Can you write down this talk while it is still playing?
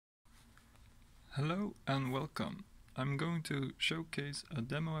Hello and welcome. I'm going to showcase a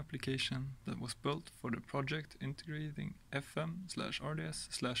demo application that was built for the project integrating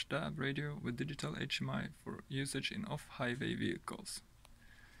FM/RDS/DAB radio with digital HMI for usage in off-highway vehicles.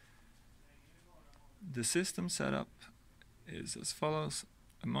 The system setup is as follows: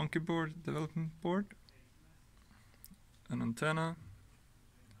 a monkey board development board, an antenna,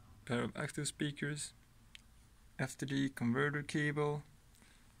 a pair of active speakers, FTD converter cable,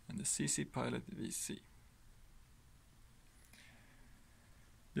 and the CCpilot VC.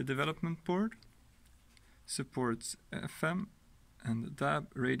 The development board supports FM and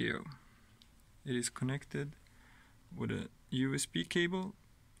DAB radio. It is connected with a USB cable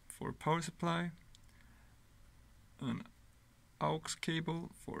for power supply, an aux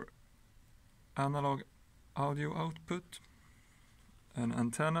cable for analog audio output, an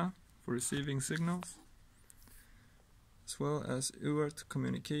antenna for receiving signals, as well as UART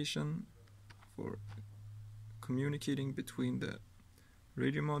communication for communicating between the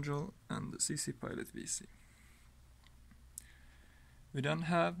radio module and the CCpilot VC. We then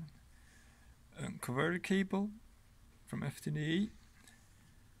have a converter cable from FTD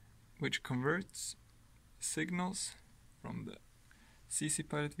which converts signals from the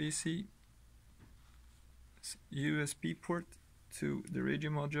CCpilot VC USB port to the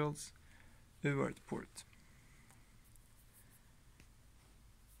radio module's UART port.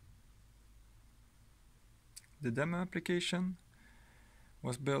 The demo application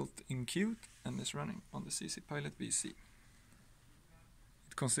was built in Qt and is running on the CCpilot VC.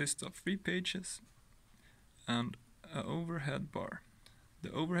 It consists of 3 pages and an overhead bar.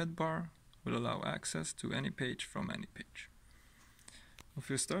 The overhead bar will allow access to any page from any page. If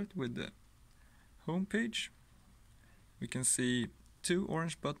we start with the home page, we can see 2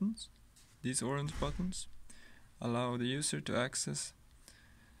 orange buttons. These orange buttons allow the user to access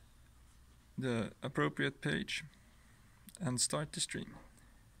the appropriate page and start the stream.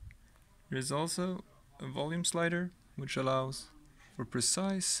 There is also a volume slider which allows for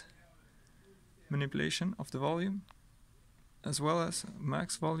precise manipulation of the volume, as well as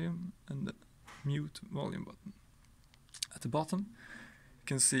max volume and the mute volume button. At the bottom you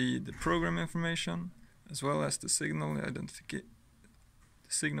can see the program information as well as the signal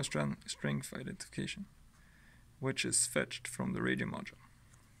strength identification, which is fetched from the radio module.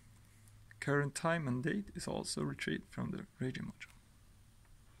 Current time and date is also retrieved from the radio module.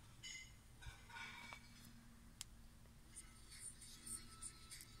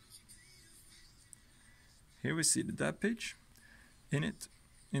 Here we see the DAB page. In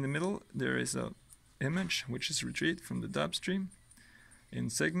the middle, there is an image which is retrieved from the DAB stream in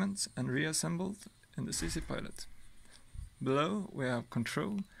segments and reassembled in the CCpilot. Below, we have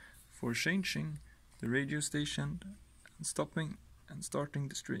control for changing the radio station and stopping and starting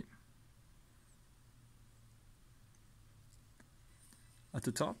the stream. At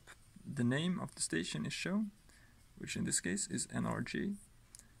the top, the name of the station is shown, which in this case is NRG.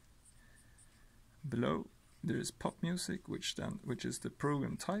 Below, there is pop music, which is the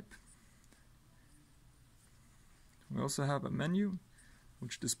program type. We also have a menu,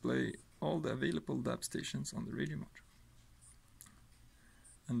 which displays all the available DAB stations on the radio module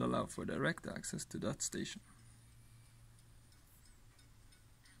and allow for direct access to that station.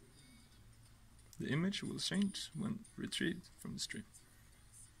 The image will change when retrieved from the stream.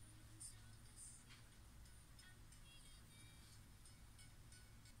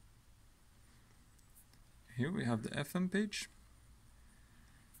 Here we have the FM page,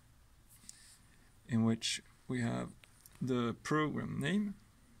 in which we have the program name,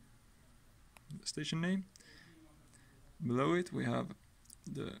 the station name. Below it we have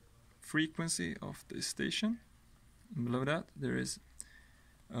the frequency of the station, and below that there is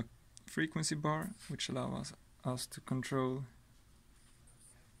a frequency bar which allows us to control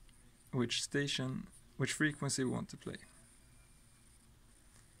which frequency we want to play.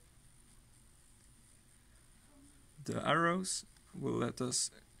 The arrows will let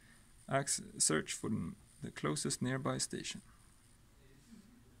us search for the closest nearby station.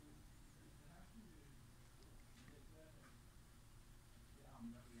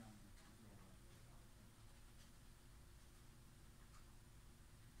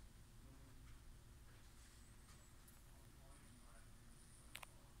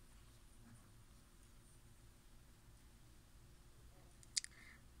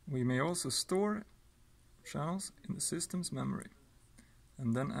 We may also store channels in the system's memory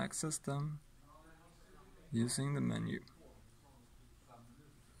and then access them using the menu.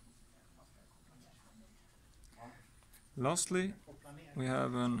 Lastly, we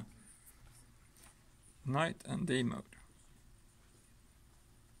have a night and day mode.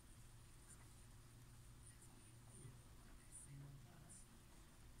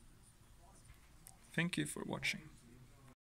 Thank you for watching.